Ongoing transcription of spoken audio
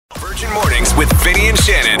with Vinny and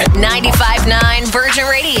Shannon. 95.9 Virgin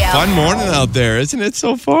Radio. Fun morning out there, isn't it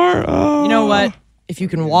so far? Oh. You know what? If you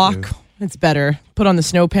can walk, it's better. Put on the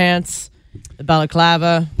snow pants, the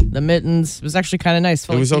balaclava, the mittens. It was actually kind of nice.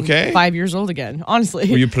 Felt It was like being okay? 5 years old again, honestly.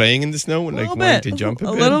 Were you playing in the snow and a little wanting bit. to jump a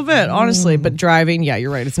little bit, honestly. But driving, yeah,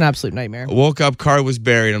 you're right. It's an absolute nightmare. Woke up, car was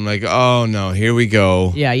buried. I'm like, oh no, here we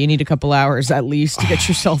go. Yeah, you need a couple hours at least to get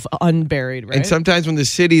yourself unburied, right? And sometimes when the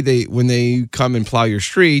city, when they come and plow your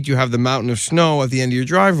street, you have the mountain of snow at the end of your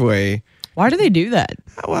driveway. Why do they do that?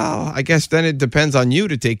 Well, I guess then it depends on you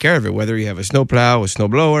to take care of it, whether you have a snow plow, a snow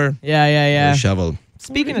blower, Yeah. or a shovel.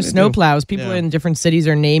 Speaking of snow plows, people in different cities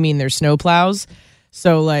are naming their snow plows.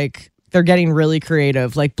 So, like, they're getting really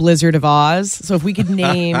creative, like Blizzard of Oz. So, if we could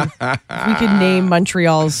name,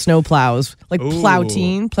 Montreal's snow plows, like Ooh.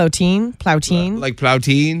 Ploutine, Like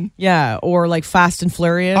Ploutine. yeah, or like Fast and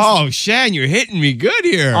Furious, Oh, Shan, you're hitting me good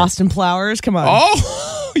here. Austin Plowers. Come on,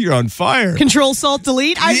 Oh, you're on fire. Control Salt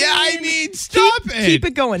Delete. Stop it. Keep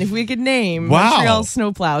it going. If we could name Wow. Montreal's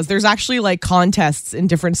snow plows, there's actually like contests in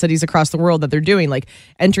different cities across the world that they're doing, like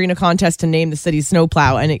entering a contest to name the city's snow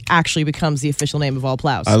plow, and it actually becomes the official name of all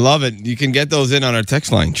plows. I love it. You can get those in on our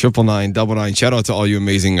text line, 99999. Shout out to all you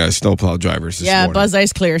amazing snowplow drivers this Yeah, morning. Buzz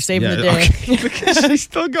Ice Clear, saving the day. Okay. She's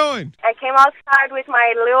still going. I came outside with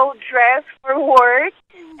my little dress for work,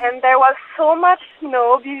 and there was so much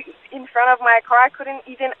snow in front of my car, I couldn't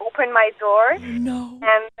even open my door. No.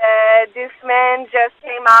 And this man just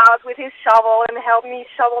came out with his shovel and helped me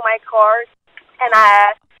shovel my car.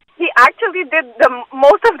 And he actually did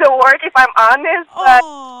most of the work, if I'm honest, but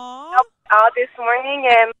helped out this morning,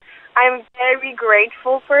 and I'm very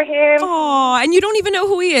grateful for him. Oh, and you don't even know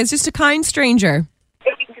who he is, just a kind stranger.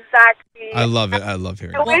 Exactly. I love it. I love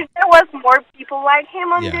hearing I it. wish there was more people like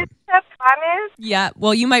him on Yeah. this trip, honest. Yeah,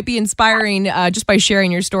 well, you might be inspiring just by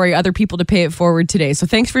sharing your story other people to pay it forward today. So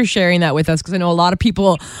thanks for sharing that with us, because I know a lot of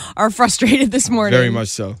people are frustrated this morning. Very much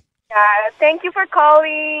so. Yeah, thank you for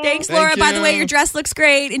calling. Thanks, Thank Laura. By the you. way, your dress looks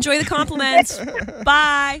great. Enjoy the compliments.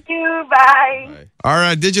 Bye. Thank you. Bye.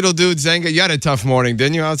 Our digital dude, Zenga, you had a tough morning,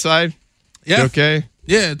 didn't you, outside? Yeah. You okay?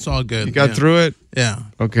 Yeah, it's all good. You got through it? Yeah.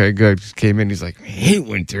 Okay, good. Just came in, he's like, I hate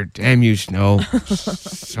winter. Damn you, snow.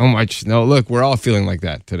 So much snow. Look, we're all feeling like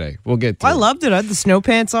that today. We'll get to I it. loved it. I had the snow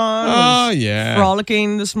pants on. Oh, was yeah.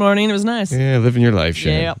 frolicking this morning. It was nice. Yeah, living your life,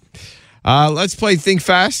 Shannon. Yeah. Let's play Think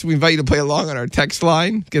Fast. We invite you to play along on our text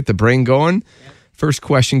line. Get the brain going. First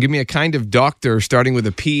question, give me a kind of doctor starting with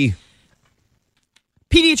a P.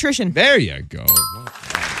 Pediatrician. There you go.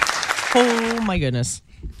 Oh, my goodness.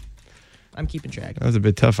 I'm keeping track. That was a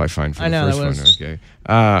bit tough, I find, for I the know, first that was- one.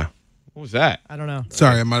 Okay. What was that? I don't know.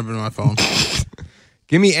 Sorry, I might have been on my phone.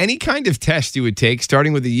 Give me any kind of test you would take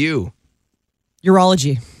starting with a U.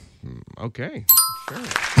 Urology. Okay. Sure.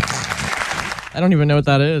 I don't even know what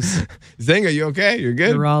that is. Zenga, you okay? You're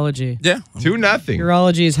good? Urology. Yeah. 2-0.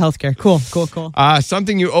 Urology is healthcare. Cool.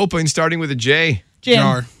 Something you open starting with a J. Jim.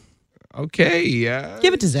 Jar. Okay, yeah.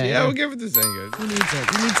 Give it to Zenga. Yeah, we'll give it to Zenga. He needs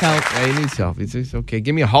it. He needs help. Yeah, he needs help. It's okay.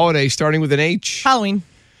 Give me a holiday starting with an H. Halloween.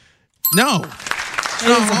 No. It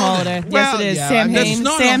is a holiday. Well, yes, it is. yeah, Sam that's Hain.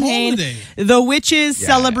 not Sam a Hain. holiday. The witches Yeah.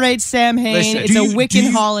 celebrate Sam Hain. Listen, It's Do a you- Wiccan do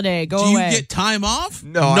you- holiday. Go Do away. you get time off?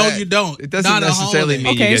 No, you don't. it doesn't Not a necessarily holiday.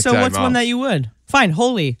 mean you Okay, get so time what's one off. that you would? Fine,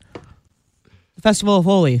 Holy. The Festival of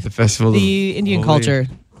Holy. The festival The of Indian Holy- culture.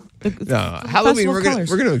 No, Halloween. Festival of We're Colors.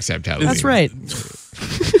 gonna accept Halloween. That's right.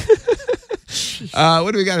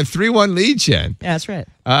 What do we got? A 3-1 lead, Shan. Yeah, that's right.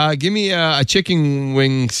 Give me a chicken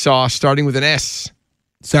wing sauce starting with an S.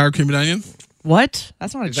 Sour cream and onion. What?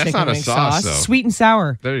 That's not a That's chicken not a wing sauce, sauce. though. Sweet and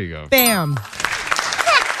sour. There you go. Bam.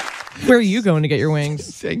 Where are you going to get your wings?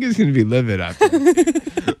 Zenga's gonna be livid after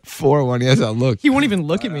 4-1. Yes, I'll look. He won't even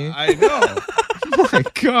look at me. I know. Oh my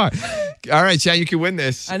God. All right, Shan, you can win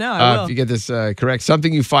this. I know, I will. If you get this correct.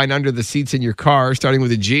 Something you find under the seats in your car starting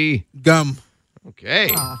with a G. Gum. Okay.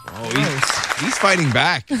 Close. He's fighting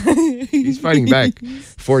back. He's fighting back.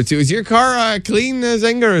 4-2. Is your car clean,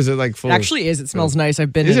 Zenga, or is it like full? It actually is. It smells nice.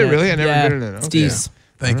 I've been Is in it really? I've never Yeah. been in it. It's Okay. decent.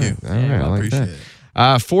 Thank you. All right, I like appreciate that.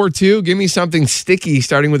 it. 4-2. Give me something sticky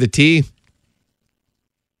starting with a T.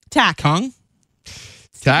 Tack. Tongue?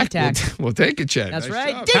 Tack. tack. We'll take it, Chad. That's Nice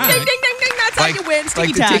right. job. Ding, ding, ding, ding, ding. That's how you win. Sticky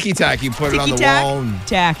like the tack. ticky tack. You put it on the Ticky tack. wall. and-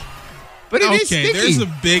 Tack. But it is Okay, sticky. there's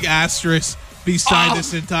a big asterisk beside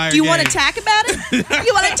this entire Do you want to game. talk about it?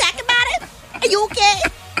 You want to talk about it? Are you okay?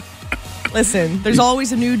 Listen, there's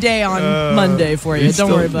always a new day on Monday for you.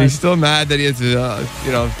 Don't worry about He's it. still mad that he has to,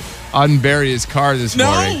 unbury his car this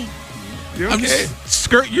morning. No. You I'm okay?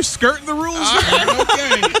 just you're skirting the rules.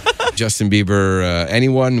 Okay. Justin Bieber,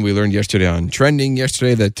 anyone, we learned yesterday on Trending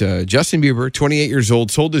yesterday that Justin Bieber, 28 years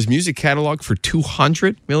old, sold his music catalog for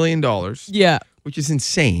 $200 million, Yeah. which is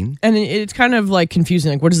insane. And it's kind of like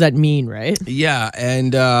confusing. Like, what does that mean, right? Yeah,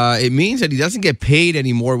 and it means that he doesn't get paid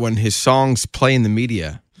anymore when his songs play in the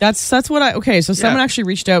media. That's what so someone actually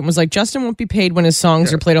reached out and was like, Justin won't be paid when his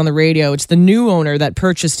songs are played on the radio. It's the new owner that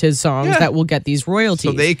purchased his songs that will get these royalties.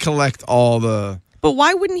 So they collect all the... But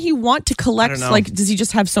why wouldn't he want to collect? I don't know. Like, does he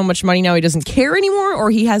just have so much money now he doesn't care anymore? Or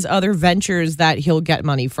he has other ventures that he'll get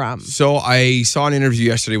money from? So I saw an interview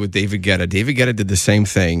yesterday with David Guetta. David Guetta did the same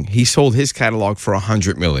thing. He sold his catalog for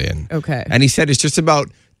 $100 million. Okay. And he said it's just about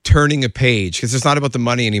turning a page because it's not about the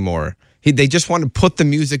money anymore. They just want to put the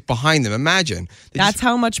music behind them. Imagine. That's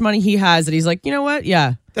how much money he has that he's like, you know what?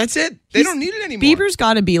 Yeah. That's it. They don't need it anymore. Bieber's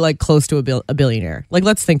got to be like close to a billionaire. Like,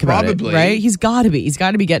 let's think about Probably. it, right? He's got to be. He's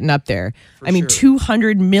got to be getting up there. I mean, sure.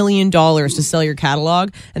 $200 million to sell your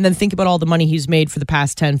catalog, and then think about all the money he's made for the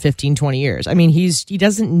past 10, 15, 20 years. I mean, he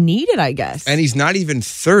doesn't need it, I guess. And he's not even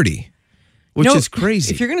 30, which No, is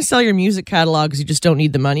crazy. If you're going to sell your music catalog because you just don't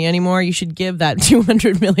need the money anymore, you should give that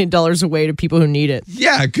 $200 million away to people who need it.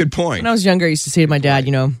 Yeah, good point. When I was younger, I used to say to my dad,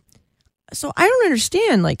 so I don't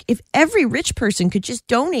understand. Like, if every rich person could just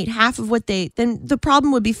donate half of what then the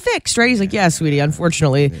problem would be fixed, right? He's like, yeah, sweetie,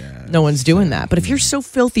 unfortunately, no one's doing that. But if you're so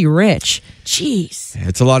filthy rich, jeez.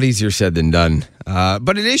 It's a lot easier said than done.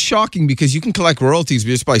 But it is shocking because you can collect royalties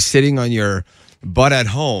just by sitting on your butt at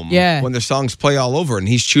home when the songs play all over, and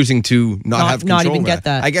he's choosing to not have control not even of get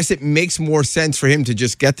that. I guess it makes more sense for him to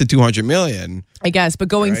just get the $200 million. I guess. But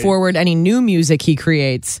going forward, any new music he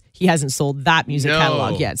creates, he hasn't sold that music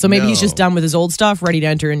catalog yet. So maybe he's just done with his old stuff, ready to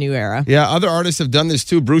enter a new era. Yeah, other artists have done this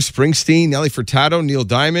too. Bruce Springsteen, Nelly Furtado, Neil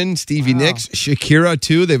Diamond, Stevie Nicks, Shakira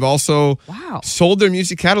too. They've also sold their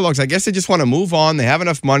music catalogs. I guess they just want to move on. They have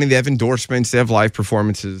enough money. They have endorsements. They have live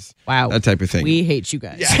performances. Wow. That type of thing. We hate you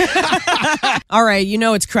guys. All right,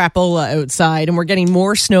 it's crapola outside, and we're getting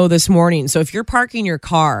more snow this morning. So if you're parking your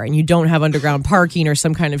car and you don't have underground parking or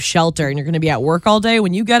some kind of shelter and you're going to be at work all day,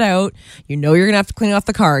 when you get out, you're going to have to clean off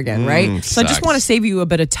the car again, right? So I just want to save you a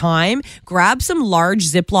bit of time. Grab some large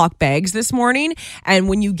Ziploc bags this morning, and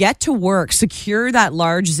when you get to work, secure that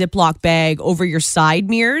large Ziploc bag over your side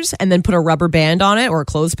mirrors and then put a rubber band on it or a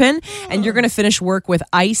clothespin, and you're going to finish work with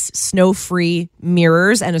ice, snow-free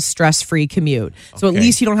mirrors and a stress-free commute. So at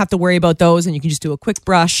least you don't have to worry about those, and you can just do a quick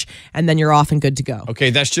brush, and then you're off and good to go. Okay,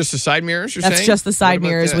 that's just the side mirrors you're saying? That's just the side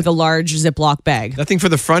mirrors with a large Ziploc bag. Nothing for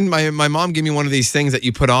the front? My mom gave me one of these things that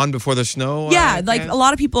you put on before the snow. Yeah, like a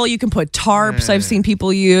lot of people, you can put tarps. I've seen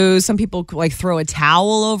people use. Some people like throw a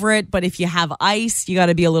towel over it. But if you have ice, you got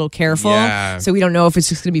to be a little careful. Yeah. So we don't know if it's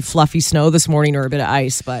just going to be fluffy snow this morning or a bit of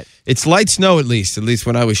ice. But It's light snow at least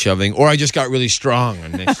when I was shoveling. Or I just got really strong.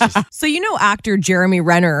 And it's just... So actor Jeremy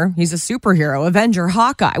Renner, he's a superhero, Avenger,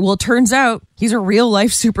 Hawkeye. Well, it turns out he's a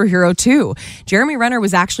real-life superhero, too. Jeremy Renner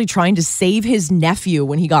was actually trying to save his nephew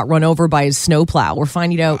when he got run over by his snowplow. We're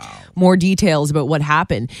finding out more details about what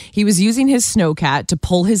happened. He was using his snowcat to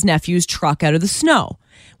pull his nephew's truck out of the snow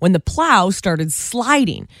when the plow started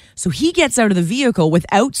sliding. So he gets out of the vehicle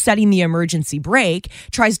without setting the emergency brake,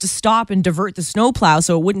 tries to stop and divert the snowplow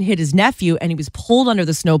so it wouldn't hit his nephew, and he was pulled under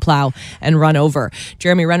the snowplow and run over.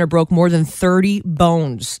 Jeremy Renner broke more than 30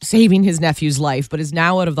 bones, saving his nephew's life, but is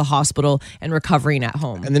now out of the hospital and recovering at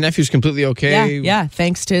home. And the nephew's completely okay? Yeah,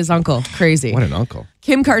 thanks to his uncle. Crazy. What an uncle.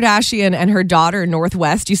 Kim Kardashian and her daughter,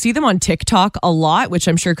 Northwest. You see them on TikTok a lot, which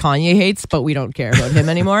I'm sure Kanye hates, but we don't care about him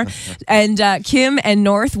anymore. And Kim and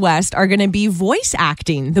Northwest are going to be voice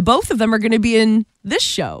acting. The both of them are going to be in this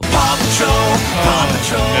show. Paw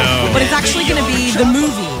Patrol. No. But it's actually going to be the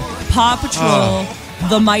movie, Paw Patrol,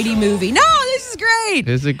 the Mighty Movie. No, this is great.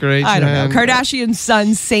 Is it great? I don't know. Kardashian's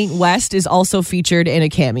son, Saint West, is also featured in a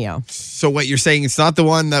cameo. So what you're saying, it's not the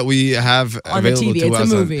one that we have on the available TV. to It's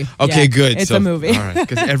us a movie. Okay, good. It's a movie. All right,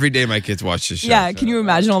 because every day my kids watch this show. Yeah, can you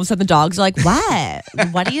imagine all of a sudden the dogs are like, what?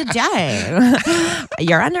 What are you doing?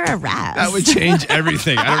 You're under arrest. That would change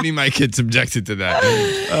everything. I don't need my kids subjected to that.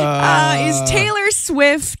 Is Taylor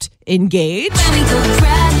Swift engaged?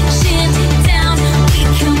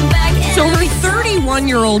 So her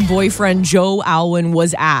 31-year-old boyfriend, Joe Alwyn,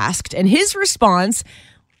 was asked, and his response,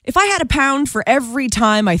 if I had a pound for every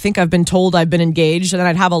time I think I've been told I've been engaged, then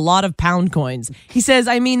I'd have a lot of pound coins. He says,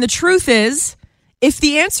 the truth is, if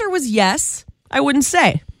the answer was yes, I wouldn't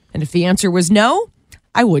say. And if the answer was no,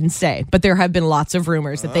 I wouldn't say, but there have been lots of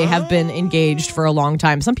rumors that they have been engaged for a long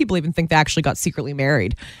time. Some people even think they actually got secretly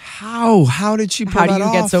married. How? How did she pull How do that you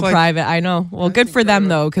off? get so private? I know. Well, good for them,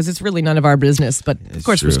 though, because it's really none of our business. But of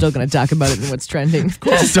course, we're true. still going to talk about it and what's trending.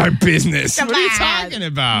 It's our business. Come What are you on. talking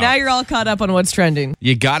about? Now you're all caught up on what's trending.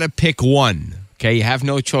 You got to pick one. Okay, you have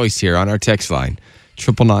no choice here on our text line.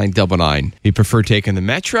 999. You prefer taking the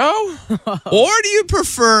metro? Or do you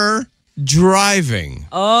prefer driving?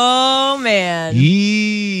 Oh, man.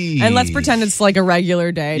 Yee. And let's pretend it's like a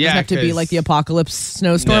regular day. It doesn't Yeah, have to be 'cause- like the apocalypse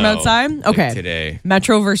snowstorm No, outside. like Okay. today.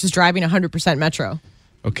 Metro versus driving 100% metro.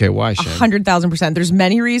 Okay, why, Shan? 100,000%. There's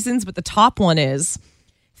many reasons, but the top one is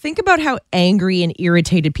think about how angry and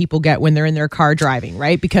irritated people get when they're in their car driving,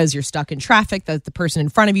 right? Because you're stuck in traffic, that the person in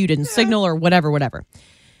front of you didn't signal or whatever.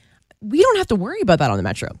 We don't have to worry about that on the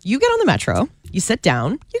metro. You get on the metro, you sit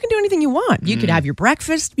down, you can do anything you want. You could have your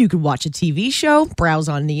breakfast, you could watch a TV show, browse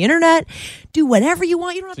on the internet, do whatever you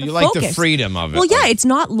want. You don't have So to you focus. like the freedom of it. Well, yeah, it's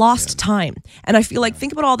not lost time. And I feel like,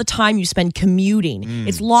 think about all the time you spend commuting.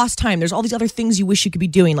 It's lost time. There's all these other things you wish you could be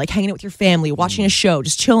doing, like hanging out with your family, watching a show,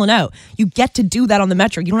 just chilling out. You get to do that on the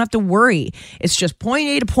metro. You don't have to worry. It's just point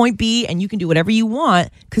A to point B, and you can do whatever you want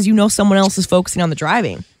because you know someone else is focusing on the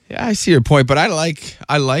driving. Yeah, I see your point, but I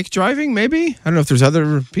like driving, maybe. I don't know if there's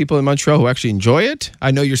other people in Montreal who actually enjoy it.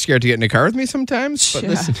 I know you're scared to get in a car with me sometimes, but Yeah,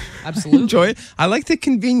 listen, absolutely. enjoy it. I like the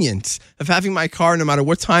convenience of having my car no matter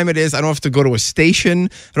what time it is. I don't have to go to a station.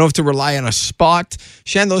 I don't have to rely on a spot.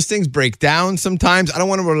 Shan, those things break down sometimes. I don't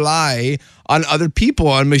want to rely on other people,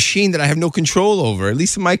 on a machine that I have no control over. At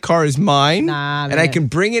least my car is mine, Nah, and I man. can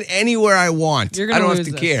bring it anywhere I want. You're I gonna don't lose have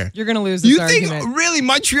to this. care. You're gonna lose this You argument. think, really,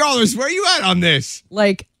 Montrealers, where are you at on this?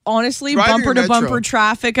 Like, honestly, Driving bumper to metro. bumper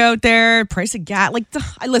traffic out there, price of gas. Like,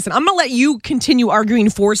 listen, I'm gonna let you continue arguing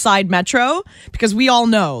for side metro because we all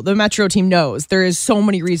know, the metro team knows, there is so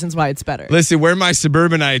many reasons why it's better. Listen, we're my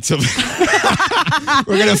suburbanites. So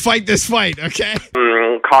we're going to fight this fight, okay?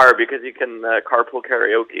 Car, because you can carpool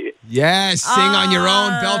karaoke. Yes, sing on your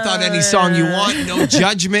own, belt out any song you want, no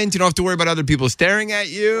judgment. You don't have to worry about other people staring at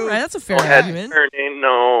you. Right, that's a fair Head argument. turning,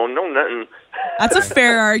 no, nothing. That's a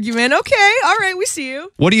fair argument. Okay, all right, we see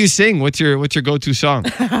you. What do you sing? What's your go-to song?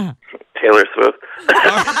 Taylor Swift.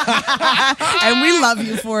 And we love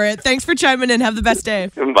you for it. Thanks for chiming in. Have the best day.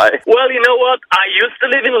 Bye. Well, you know what? I used to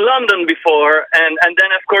live in London before, and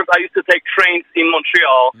then, of course, I used to take trains in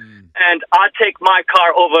Montreal. And I take my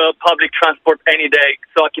car over public transport any day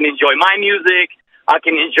so I can enjoy my music. I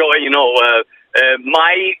can enjoy,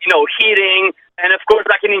 my, heating. And, of course,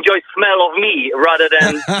 I can enjoy smell of me rather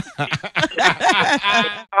than...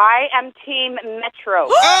 I am Team Metro.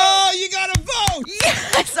 Oh, you got to vote!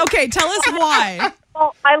 Yes. Okay, tell us why.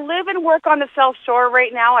 Well, I live and work on the South Shore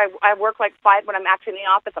right now. I work when I'm actually in the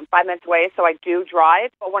office, I'm 5 minutes away, so I do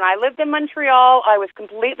drive. But when I lived in Montreal, I was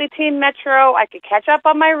completely Team Metro. I could catch up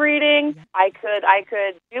on my reading. I could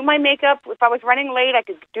do my makeup. If I was running late, I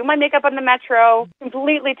could do my makeup on the Metro.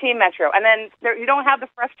 Completely Team Metro. And then you don't have the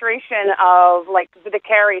frustration of, the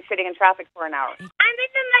carry sitting in traffic for an hour. I'm in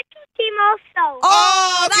the Metro team also.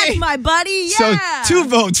 Oh, okay. that's my buddy. So Yeah. 2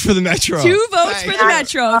 votes for the Metro. 2 votes for the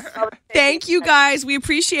Thanks. Metro. Thank you, guys. We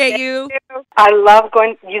appreciate you. I love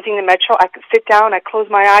using the Metro. I could sit down, I close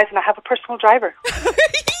my eyes, and I have a personal driver.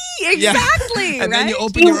 Yeah. Exactly. And right? then you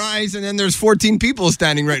open your eyes, and then there's 14 people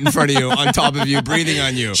standing right in front of you, on top of you, breathing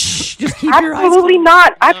on you. Just keep your eyes Absolutely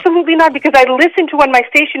not. Absolutely not, because I listen to when my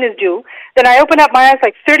station is due. Then I open up my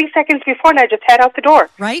eyes 30 seconds before, and I just head out the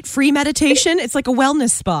door. right? Free meditation. It's like a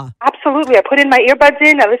wellness spa. Absolutely. I put in my earbuds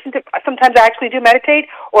in. I listen to, sometimes I actually do meditate,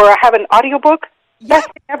 or I have an audiobook. Best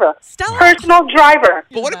thing ever. Stellar. Personal driver.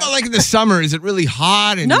 But what about in the summer? Is it really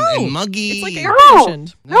hot and muggy? It's like air No,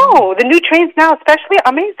 conditioned. no. The new trains now, especially,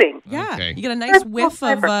 amazing. Yeah, Okay. you get a nice whiff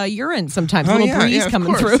of urine sometimes. A little breeze of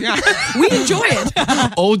coming course, through. yeah. We enjoy it.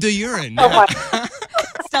 Eau de urine. Oh, my.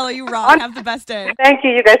 Stella, you rock. Have the best day. Thank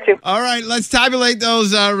you. You guys too. All right, let's tabulate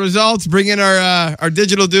those results. Bring in our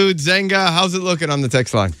digital dude, Zenga. How's it looking on the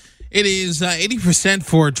text line? It is 80%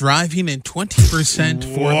 for driving and 20%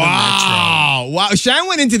 for the Wow. Shan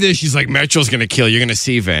went into this. She's like, Metro's going to kill. You're going to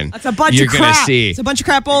see, Vin. That's a bunch You're of gonna crap. see. It's a bunch of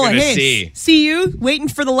crapola. You're gonna Hey, see. you waiting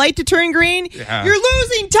for the light to turn green? Yeah. You're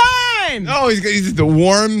losing time. Oh, he's the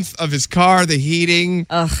warmth of his car, the heating,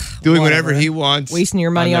 doing whatever he wants. Wasting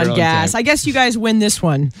your money their on own gas. time. I guess you guys win this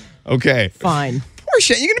one. Okay. Fine. Poor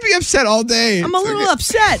Shan. You're going to be upset all day. I'm a little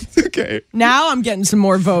upset. Okay. Now I'm getting some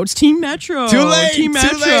more votes. Team Metro. Too late. Team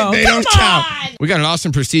Metro. Too late. They don't count. We got an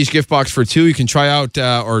awesome prestige gift box for 2. You can try out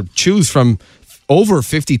or choose from over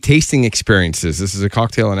 50 tasting experiences. This is a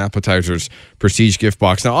cocktail and appetizers prestige gift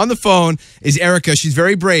box. Now on the phone is Erica. She's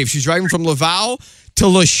very brave. She's driving from Laval to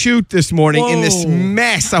Lachute this morning in this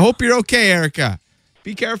mess. I hope you're okay, Erica.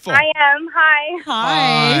 Be careful. I am. Hi.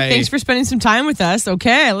 Hi. Thanks for spending some time with us.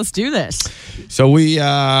 Okay, let's do this. So we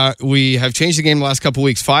have changed the game the last couple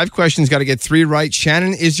weeks. 5 questions, got to get 3 right.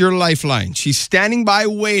 Shannon is your lifeline. She's standing by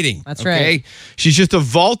waiting. That's right. She's just a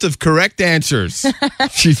vault of correct answers.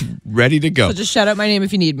 She's ready to go. So just shout out my name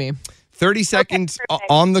if you need me. 30 seconds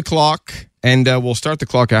on the clock, and we'll start the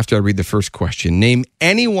clock after I read the first question. Name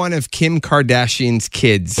any one of Kim Kardashian's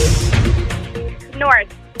kids.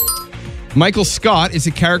 North. Michael Scott is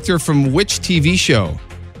a character from which TV show?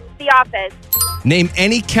 The Office. Name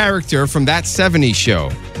any character from That 70s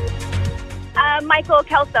Show. Michael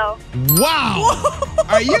Kelso. Wow!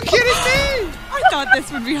 Are you kidding me? I thought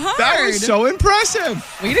this would be hard. That was so impressive.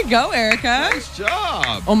 Way to go, Erica. Nice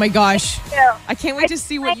job. Oh my gosh. Yeah. I can't wait to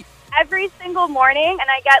see what you... Every single morning, and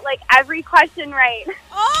I get every question right.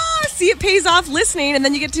 Oh, see, it pays off listening, and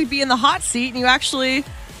then you get to be in the hot seat, and you actually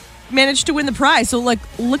managed to win the prize. So,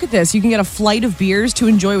 look at this. You can get a flight of beers to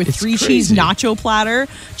enjoy with 3-cheese nacho platter,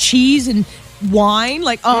 cheese, and wine.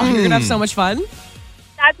 You're going to have so much fun.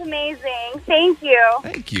 That's amazing. Thank you.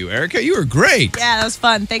 Thank you, Erica. You were great. Yeah, that was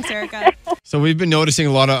fun. Thanks, Erica. So we've been noticing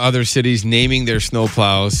a lot of other cities naming their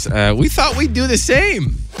snowplows. We thought we'd do the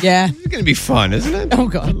same. Yeah. It's going to be fun, isn't it? Oh,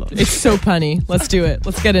 God. It's so punny. Let's do it.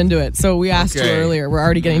 Let's get into it. So we asked you earlier. We're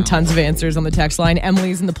already getting tons of answers on the text line.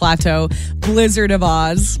 Emily's in the Plateau. Blizzard of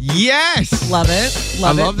Oz. Yes. Love it.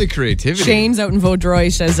 I love the creativity. Shane's out in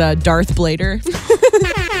Vaudreuil says Darth Blader.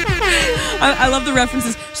 I love the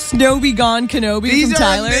references. Snow Be Gone Kenobi These from are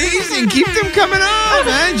Tyler. amazing. Keep them coming on,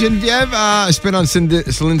 man. Genevieve spit on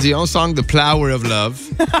Celine Dion's song, The Flower of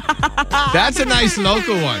Love. That's a nice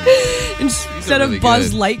local one. Instead really of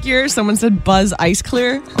Buzz good. Lightyear, someone said Buzz Ice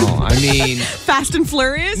Clear. Oh, I mean... Fast and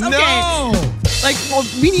Furious? Okay. No!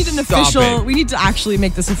 We need an Stop official... it. We need to actually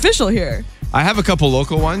make this official here. I have a couple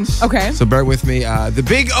local ones. Okay. So bear with me. The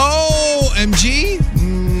big OMG?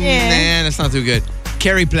 Nah, that's not too good.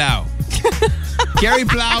 Carrie Plow. Carrie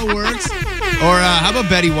Plow works. Or how about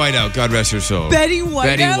Betty Whiteout? God rest her soul. Betty Whiteout?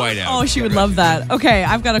 Betty Whiteout. Oh, she would love that. Okay,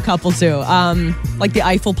 I've got a couple too. Like the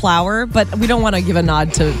Eiffel Plower, but we don't want to give a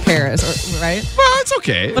nod to Paris, right? Well, it's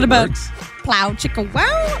okay. What about Plow Chicka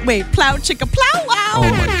Wow? Wait, Plow Chicka Plow Wow. Oh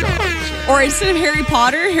my God. Or instead of Harry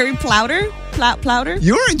Potter, Harry Plowder? Plowder?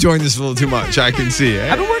 You're enjoying this a little too much, I can see.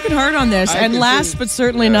 I've been working hard on this. And last but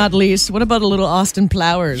certainly not least, what about a little Austin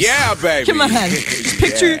Plowers? Yeah, baby. Come on. Just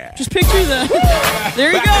picture the...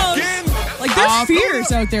 There you go. They're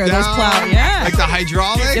fierce out there, those plow. Yeah. Like the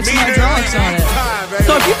hydraulics? Get some hydraulics on it.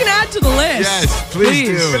 So if you can add to the list. Yes, please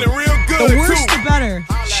do. Feeling real good, The worse, the better.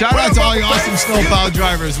 Shout out to all you awesome snowplow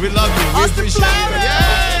drivers. We love you. We Austin appreciate it.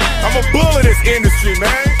 Plowers. I'm a bull in this industry,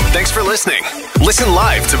 man. Thanks for listening. Listen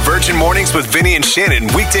live to Virgin Mornings with Vinny and Shannon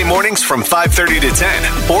weekday mornings from 5:30 to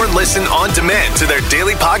 10, or listen on demand to their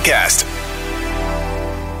daily podcast.